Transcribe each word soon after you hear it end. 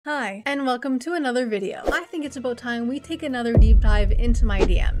Hi, and welcome to another video. I think it's about time we take another deep dive into my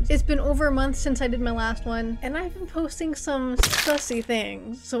DMs. It's been over a month since I did my last one, and I've been posting some sussy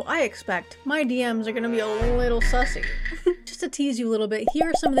things, so I expect my DMs are gonna be a little sussy. Just to tease you a little bit, here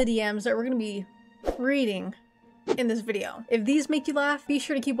are some of the DMs that we're gonna be reading in this video. If these make you laugh, be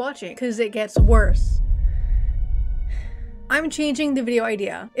sure to keep watching, because it gets worse. I'm changing the video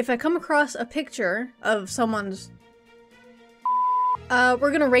idea. If I come across a picture of someone's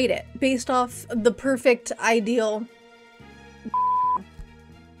we're gonna rate it based off the perfect ideal.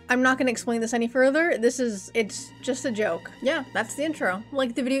 I'm not gonna explain this any further. It's just a joke. Yeah, that's the intro.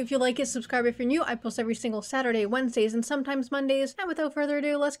 Like the video if you like it, subscribe if you're new. I post every single Saturday, Wednesdays, and sometimes Mondays. And without further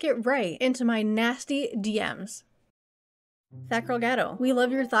ado, let's get right into my nasty DMs. That girl Gatto. We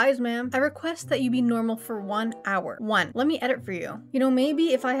love your thighs, ma'am. I request that you be normal for 1 hour. 1. Let me edit for you. You know,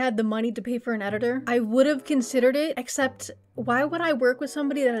 maybe if I had the money to pay for an editor, I would have considered it, except why would I work with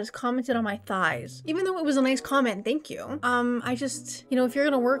somebody that has commented on my thighs? Even though it was a nice comment, thank you. I just, you know, if you're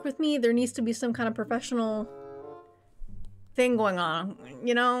gonna work with me, there needs to be some kind of professional thing going on,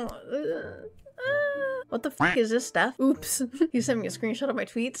 you know? What the f is this stuff? Oops. You sent me a screenshot of my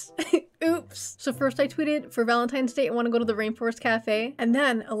tweets. Oops. So first I tweeted, for Valentine's Day, I want to go to the Rainforest Cafe. And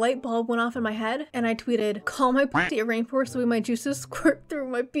then a light bulb went off in my head and I tweeted, call my pussy a rainforest the way my juices squirt through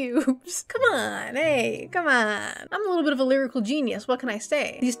my pubes. Come on, hey, come on. I'm a little bit of a lyrical genius, what can I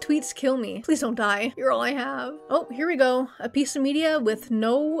say? These tweets kill me. Please don't die. You're all I have. Oh, here we go. A piece of media with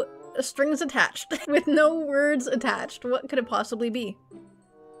no strings attached. With no words attached. What could it possibly be?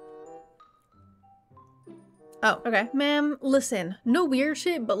 Oh, okay. Ma'am, listen, no weird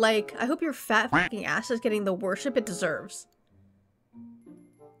shit, but like, I hope your fat fucking ass is getting the worship it deserves.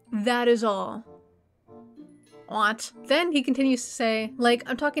 That is all. What? Then he continues to say, like,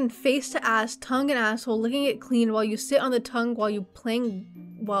 I'm talking face to ass, tongue and asshole, licking it clean while you sit on the tongue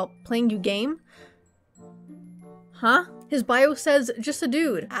while playing you game? Huh? His bio says, just a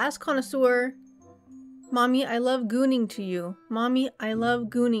dude, ass connoisseur. Mommy, I love gooning to you. Mommy, I love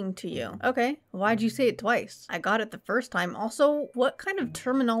gooning to you. Okay, why'd you say it twice? I got it the first time. Also, what kind of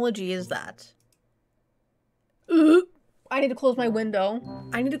terminology is that? I need to close my window.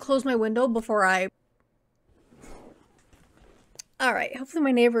 I need to close my window before I... Alright, hopefully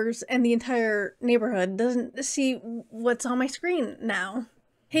my neighbors and the entire neighborhood doesn't see what's on my screen now.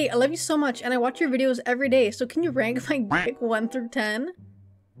 Hey, I love you so much and I watch your videos every day, so can you rank my dick 1 through 10?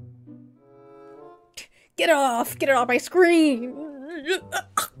 Get it off my screen!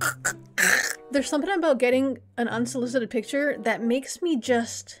 There's something about getting an unsolicited picture that makes me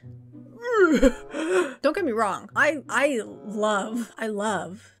just... Don't get me wrong, I love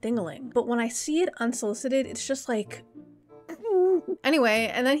dingling, but when I see it unsolicited, it's just like... Anyway,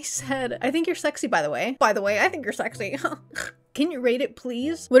 and then he said, I think you're sexy, by the way. By the way, I think you're sexy. Can you rate it,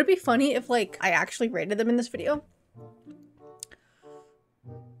 please? Would it be funny if, like, I actually rated them in this video?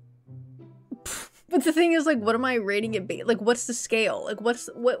 But the thing is, like, what am I rating it like, what's the scale? Like,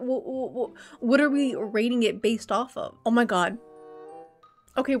 what are we rating it based off of? Oh my god.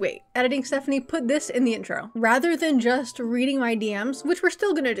 Okay, wait. Editing Stephanie, put this in the intro. Rather than just reading my DMs, which we're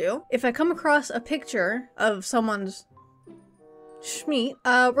still gonna do, if I come across a picture of someone's schmeat,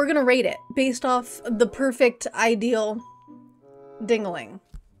 we're gonna rate it based off the perfect ideal dingling.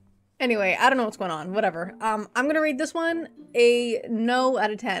 Anyway, I don't know what's going on. Whatever. I'm gonna rate this one a no out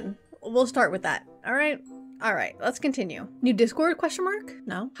of 10. We'll start with that. Alright, let's continue. New Discord, question mark?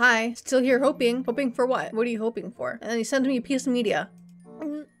 No. Hi, still here hoping. Hoping for what? What are you hoping for? And then he sends me a piece of media.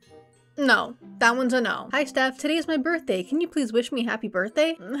 No, that one's a no. Hi Steph, today is my birthday. Can you please wish me happy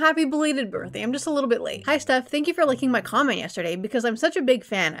birthday? Happy belated birthday, I'm just a little bit late. Hi Steph, thank you for liking my comment yesterday because I'm such a big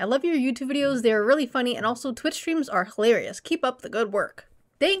fan. I love your YouTube videos, they are really funny and also Twitch streams are hilarious. Keep up the good work.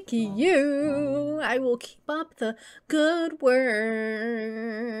 Thank you! I will keep up the good work.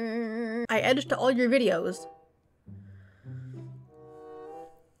 I edit all your videos.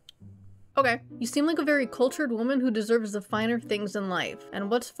 Okay. You seem like a very cultured woman who deserves the finer things in life. And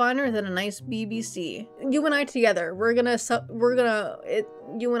what's finer than a nice BBC? You and I together. You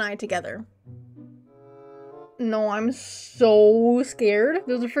and I together. No, I'm so scared.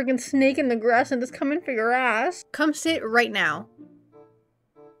 There's a freaking snake in the grass and it's coming for your ass. Come sit right now.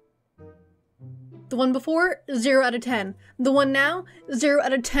 The one before, 0 out of 10. The one now, 0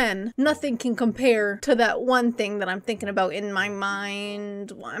 out of 10. Nothing can compare to that one thing that I'm thinking about in my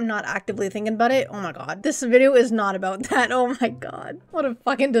mind. I'm not actively thinking about it. Oh my god. This video is not about that. Oh my god. What a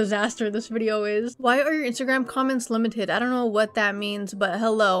fucking disaster this video is. Why are your Instagram comments limited? I don't know what that means, but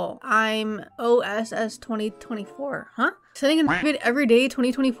hello. I'm OSS 2024. Huh? Sending a vid every day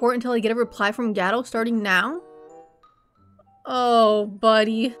 2024 until I get a reply from Gatto starting now? Oh,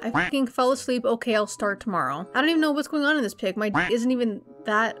 buddy. I fucking fell asleep. Okay, I'll start tomorrow. I don't even know what's going on in this pic. My dick isn't even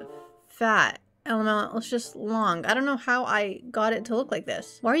that fat. LML, it's just long. I don't know how I got it to look like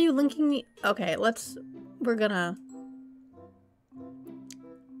this. Why are you linking me? Okay, we're gonna...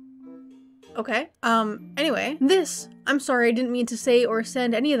 Okay. Anyway, I'm sorry, I didn't mean to say or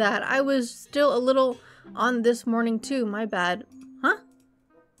send any of that. I was still a little on this morning too, my bad. Huh?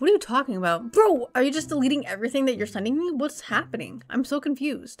 What are you talking about? Bro, are you just deleting everything that you're sending me? What's happening? I'm so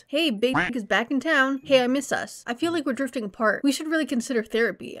confused. Hey, Big Pic is back in town. Hey, I miss us. I feel like we're drifting apart. We should really consider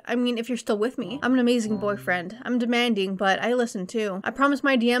therapy. I mean, if you're still with me. I'm an amazing boyfriend. I'm demanding, but I listen too. I promise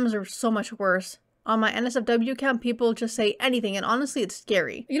my DMs are so much worse. On my NSFW account, people just say anything, and honestly, it's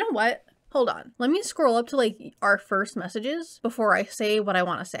scary. You know what? Hold on. Let me scroll up to like our first messages before I say what I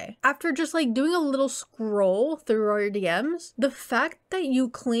want to say. After just like doing a little scroll through our DMs, the fact that you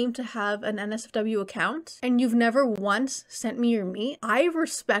claim to have an NSFW account and you've never once sent me your meat, I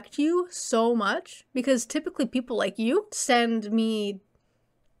respect you so much because typically people like you send me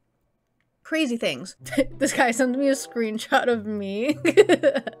crazy things. This guy sent me a screenshot of me.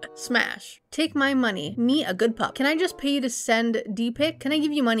 Smash. Take my money. Me, a good pup. Can I just pay you to send D-pic? Can I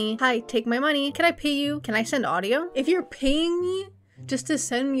give you money? Hi, take my money. Can I pay you? Can I send audio? If you're paying me just to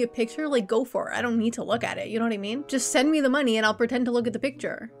send me a picture, like go for it. I don't need to look at it. You know what I mean? Just send me the money and I'll pretend to look at the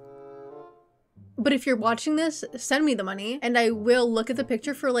picture. But if you're watching this, send me the money and I will look at the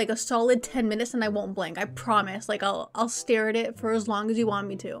picture for like a solid 10 minutes and I won't blink. I promise. Like I'll stare at it for as long as you want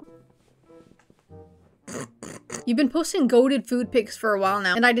me to. You've been posting goated food pics for a while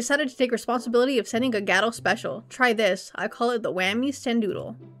now, and I decided to take responsibility of sending a gatto special. Try this. I call it the whammy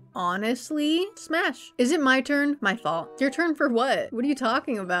stendoodle. Honestly, smash. Is it my turn? My fault. Your turn for what? What are you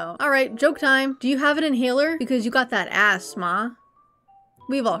talking about? All right, joke time. Do you have an inhaler? Because you got that ass, ma.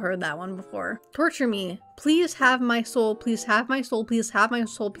 We've all heard that one before. Torture me. Please have my soul. Please have my soul. Please have my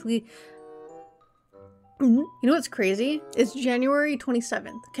soul. Please. You know what's crazy? It's January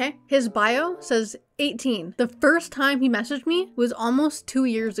 27th, okay? His bio says 18. The first time he messaged me was almost 2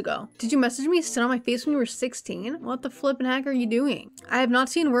 years ago. Did you message me, sit on my face when you were 16? What the flippin' heck are you doing? I have not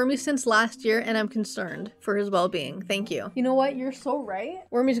seen Wormy since last year and I'm concerned for his well-being. Thank you. You know what? You're so right.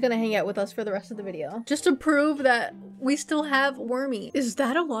 Wormy's gonna hang out with us for the rest of the video. Just to prove that we still have Wormy. Is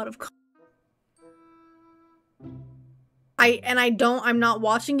that a lot of I'm not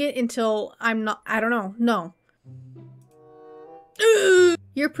watching it until I don't know. No.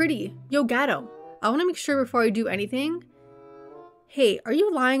 You're pretty. Yo, Gatto. I want to make sure before I do anything. Hey, are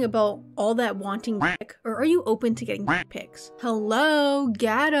you lying about all that wanting pic, or are you open to getting pics? Hello,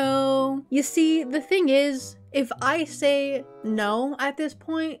 Gatto. You see, the thing is, if I say no at this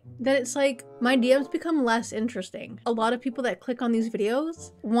point, then it's like my DMs become less interesting. A lot of people that click on these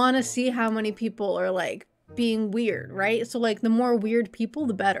videos want to see how many people are like being weird, right? So like the more weird people,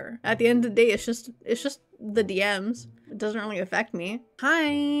 the better. At the end of the day, it's just the DMs. It doesn't really affect me. Hi,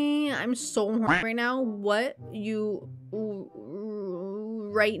 I'm so horny right now. What you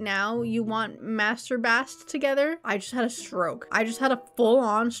right now? You want master bast together? I just had a stroke. I just had a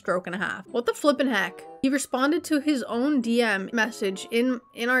full-on stroke and a half. What the flippin' heck? He responded to his own DM message in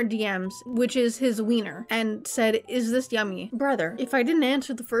our DMs, which is his wiener, and said, is this yummy? Brother, if I didn't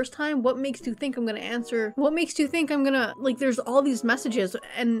answer the first time, what makes you think I'm gonna answer? What makes you think I'm gonna, like, there's all these messages,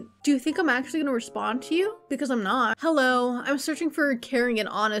 and do you think I'm actually gonna respond to you? Because I'm not. Hello, I'm searching for a caring and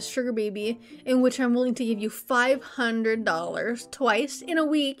honest sugar baby, in which I'm willing to give you $500 twice in a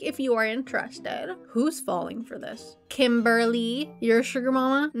week if you are interested. Who's falling for this? Kimberly, you're a sugar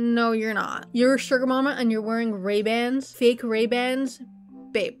mama? No, you're not. You're a sugar mama and you're wearing Ray-Bans, fake Ray-Bans.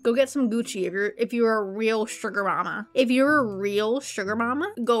 Babe, go get some Gucci if you're a real sugar mama. If you're a real sugar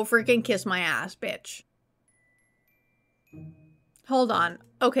mama, go freaking kiss my ass, bitch. Hold on.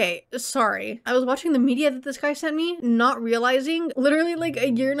 Okay, sorry. I was watching the media that this guy sent me, not realizing, literally like a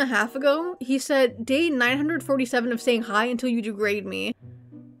year and a half ago, he said, day 947 of saying hi until you degrade me.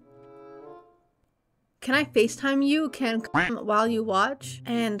 Can I FaceTime you? Can come while you watch?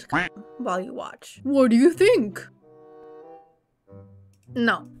 And come while you watch. What do you think?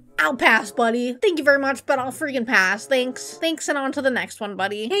 No. I'll pass, buddy. Thank you very much, but I'll freaking pass. Thanks. Thanks, and on to the next one,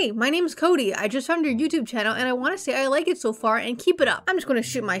 buddy. Hey, my name's Cody. I just found your YouTube channel, and I want to say I like it so far, and keep it up. I'm just gonna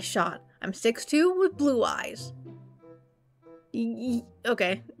shoot my shot. I'm 6'2" with blue eyes.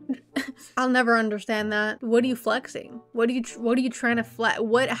 Okay. I'll never understand that. What are you flexing? What are you trying to flex?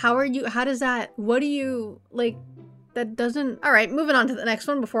 How does that, what do you, like, that doesn't, all right, moving on to the next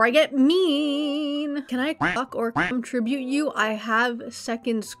one before I get mean. Can I fuck or contribute you? I have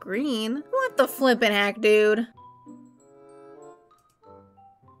second screen. What the flippin' heck, dude?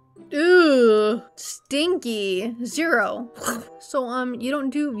 Ew, stinky. 0. So, you don't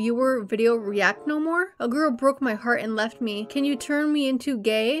do viewer video react no more? A girl broke my heart and left me. Can you turn me into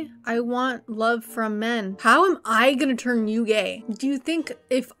gay? I want love from men. How am I gonna turn you gay? Do you think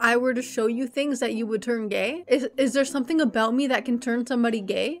if I were to show you things that you would turn gay? Is there something about me that can turn somebody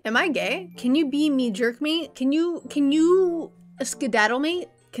gay? Am I gay? Can you be me jerk mate? Can you skedaddle mate?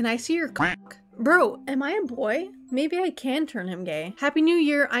 Can I see your cock? Bro, am I a boy? Maybe I can turn him gay. Happy New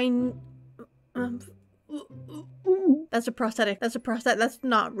Year, that's a prosthetic. That's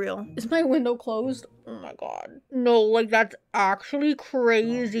not real. Is my window closed? Oh my god. No, like that's actually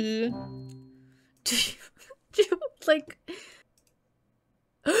crazy. Like,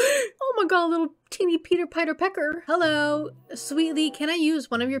 oh my god, little teeny Peter Piper Pecker. Hello. Sweetly, can I use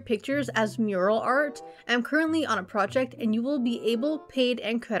one of your pictures as mural art? I'm currently on a project and you will be able, paid,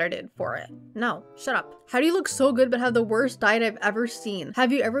 and credited for it. No, shut up. How do you look so good but have the worst diet I've ever seen?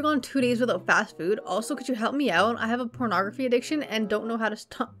 Have you ever gone 2 days without fast food? Also, could you help me out? I have a pornography addiction and don't know how to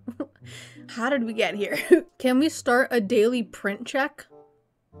stop. How did we get here? Can we start a daily print check?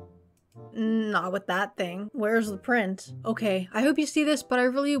 Not with that thing. Where's the print? Okay, I hope you see this, but I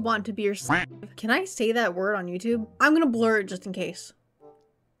really want to be your slave. Can I say that word on YouTube? I'm gonna blur it just in case.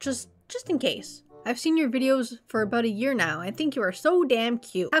 Just in case. I've seen your videos for about a year now. I think you are so damn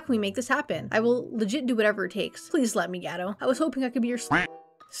cute. How can we make this happen? I will legit do whatever it takes. Please let me, Gatto. I was hoping I could be your slave.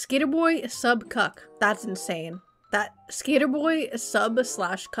 Skaterboy sub cuck. That's insane. That Skaterboy sub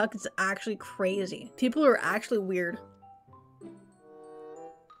 / cuck is actually crazy. People are actually weird.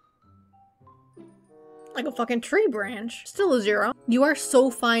 Like a fucking tree branch. Still a 0. You are so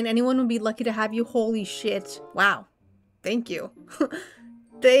fine. Anyone would be lucky to have you. Holy shit. Wow. Thank you.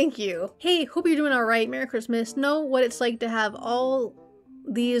 Thank you. Hey, hope you're doing alright. Merry Christmas. Know what it's like to have all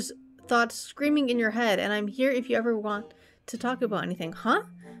these thoughts screaming in your head, and I'm here if you ever want to talk about anything. Huh?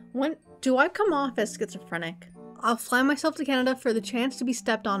 When do I come off as schizophrenic? I'll fly myself to Canada for the chance to be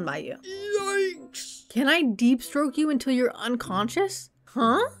stepped on by you. Yikes. Can I deep stroke you until you're unconscious?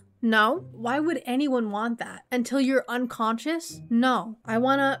 Huh? No. Why would anyone want that? Until you're unconscious? No. I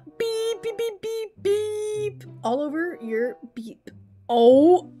wanna beep, beep, beep, beep, beep. All over your beep.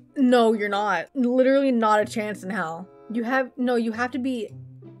 Oh, no, you're not. Literally not a chance in hell. You have to be,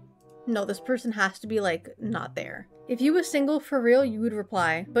 no, this person has to be like, not there. If you was single for real, you would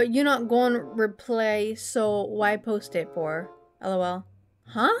reply. But you not going to reply, so why post it for? LOL.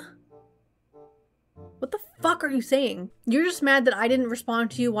 Huh? What the fuck are you saying? You're just mad that I didn't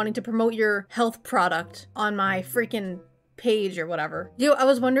respond to you wanting to promote your health product on my freaking page or whatever. Yo, I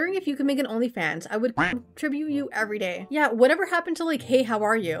was wondering if you could make an OnlyFans. I would contribute you every day. Yeah, whatever happened to like, hey, how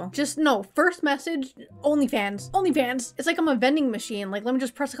are you? Just no, first message, OnlyFans. OnlyFans. It's like I'm a vending machine. Like, let me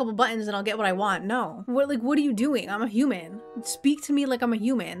just press a couple buttons and I'll get what I want. No. What are you doing? I'm a human. Speak to me like I'm a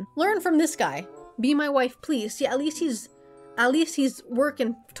human. Learn from this guy. Be my wife, please. See, at least he's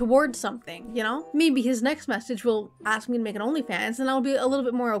working towards something, you know? Maybe his next message will ask me to make an OnlyFans and I'll be a little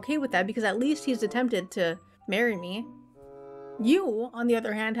bit more okay with that because at least he's attempted to marry me. You, on the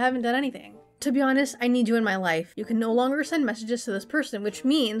other hand, haven't done anything. To be honest, I need you in my life. You can no longer send messages to this person, which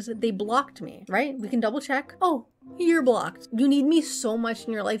means they blocked me, right? We can double check. Oh, you're blocked. You need me so much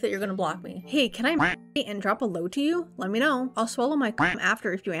in your life that you're gonna block me. Hey, can I and drop a load to you? Let me know. I'll swallow my cum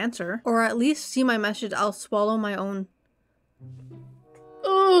after if you answer. Or at least see my message. I'll swallow my own.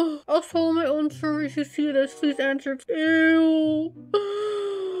 Oh, I'll swallow my own service. You see this? Please answer. Ew.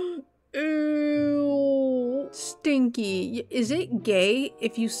 Ew. Stinky. Is it gay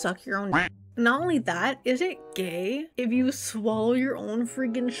if you suck your own? Not only that, is it gay if you swallow your own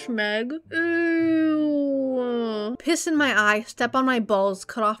freaking schmeg? Ew. Piss in my eye, step on my balls,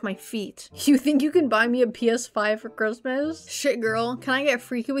 cut off my feet. You think you can buy me a PS5 for Christmas? Shit, girl. Can I get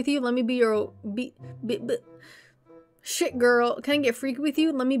freaky with you? Let me be your... Shit, girl. Can I get freaky with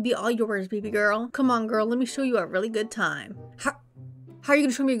you? Let me be all yours, baby girl. Come on, girl. Let me show you a really good time. How are you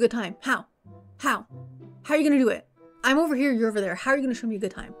gonna show me a good time? How are you gonna do it? I'm over here, you're over there. How are you gonna show me a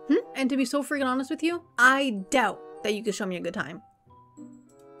good time? And to be so freaking honest with you, I doubt that you could show me a good time.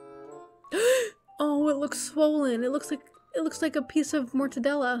 Oh, it looks swollen. It looks like a piece of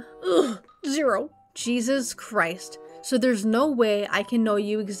mortadella. Ugh, 0. Jesus Christ. So there's no way I can know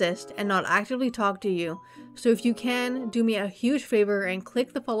you exist and not actively talk to you. So if you can, do me a huge favor and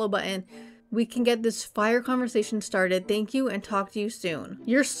click the follow button. We can get this fire conversation started. Thank you and talk to you soon.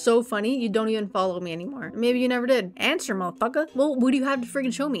 You're so funny, you don't even follow me anymore. Maybe you never did. Answer, motherfucker. Well, what do you have to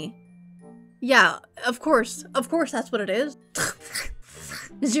freaking show me? Yeah, of course. Of course that's what it is.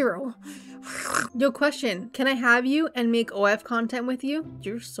 0. Yo, question. Can I have you and make OF content with you?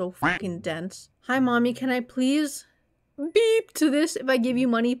 You're so fucking dense. Hi, mommy. Can I please beep to this if I give you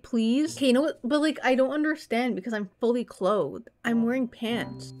money, please? Okay, you know what? But like, I don't understand because I'm fully clothed. I'm wearing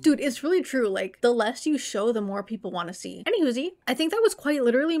pants. Dude, it's really true. Like, the less you show, the more people want to see. Anywhoosie, I think that was quite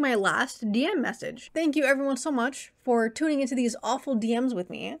literally my last DM message. Thank you everyone so much for tuning into these awful DMs with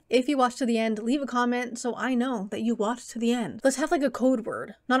me. If you watched to the end, leave a comment so I know that you watched to the end. Let's have like a code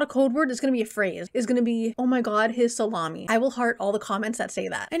word. Not a code word, it's gonna be a phrase. It's gonna be, oh my god, his salami. I will heart all the comments that say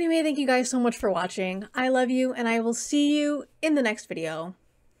that. Anyway, thank you guys so much for watching. I love you and I will see you in the next video.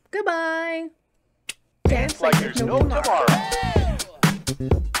 Goodbye! Dance like there's no tomorrow.